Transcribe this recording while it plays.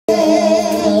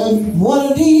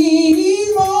One of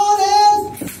these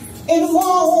mornings, it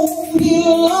won't be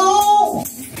long.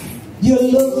 You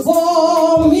look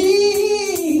for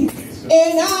me,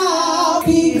 and I'll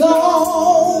be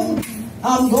gone.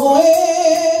 I'm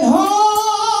going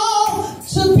home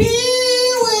to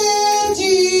be with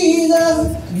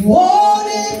Jesus. Won't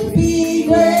it be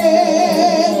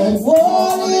great?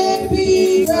 Won't it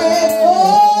be great?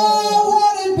 Oh,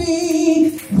 won't it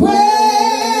be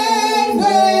great,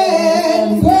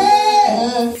 great,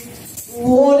 great?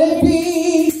 Won't it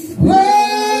be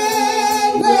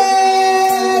great,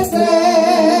 great,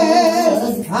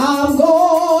 great? I'm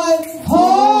going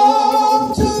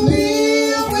home to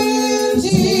be with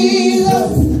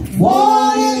Jesus.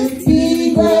 Won't it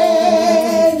be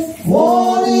great?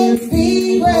 Won't it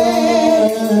be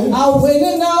great? I wait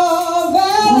in the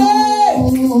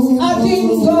valley. I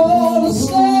didn't go to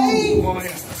sleep.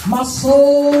 My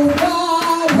soul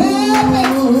got heavy.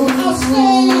 I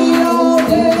stayed all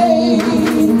day.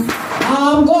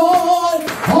 I'm going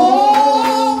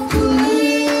home to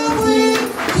live with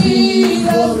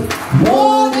Jesus.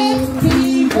 Won't it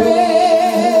be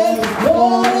great?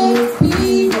 Won't it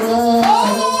be great?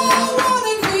 Oh, won't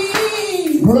it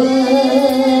be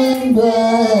Grand,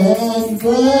 grand,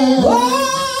 grand. Oh,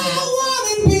 won't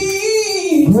it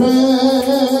be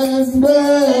Grand,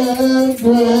 grand,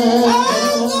 grand.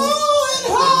 I'm going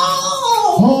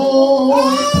home. Home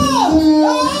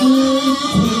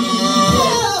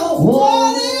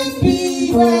Won't it be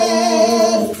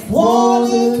great?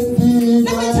 Won't it be?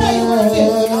 Let me tell you what it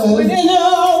is. When in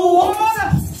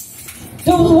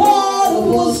the water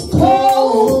was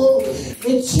cold.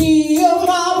 It chilled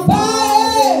my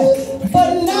body,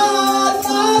 but not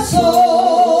my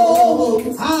soul.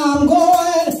 I'm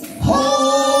going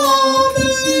home to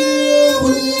live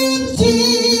with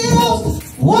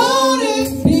Jesus. Won't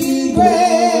it be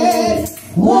great?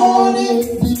 Won't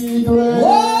it be great.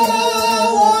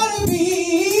 won't it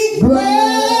be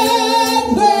great,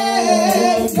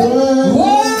 great, great?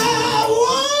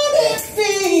 Won't it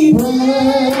be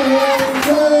Grand,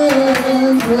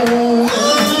 grand, grand.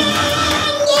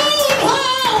 I'm going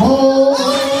home. Home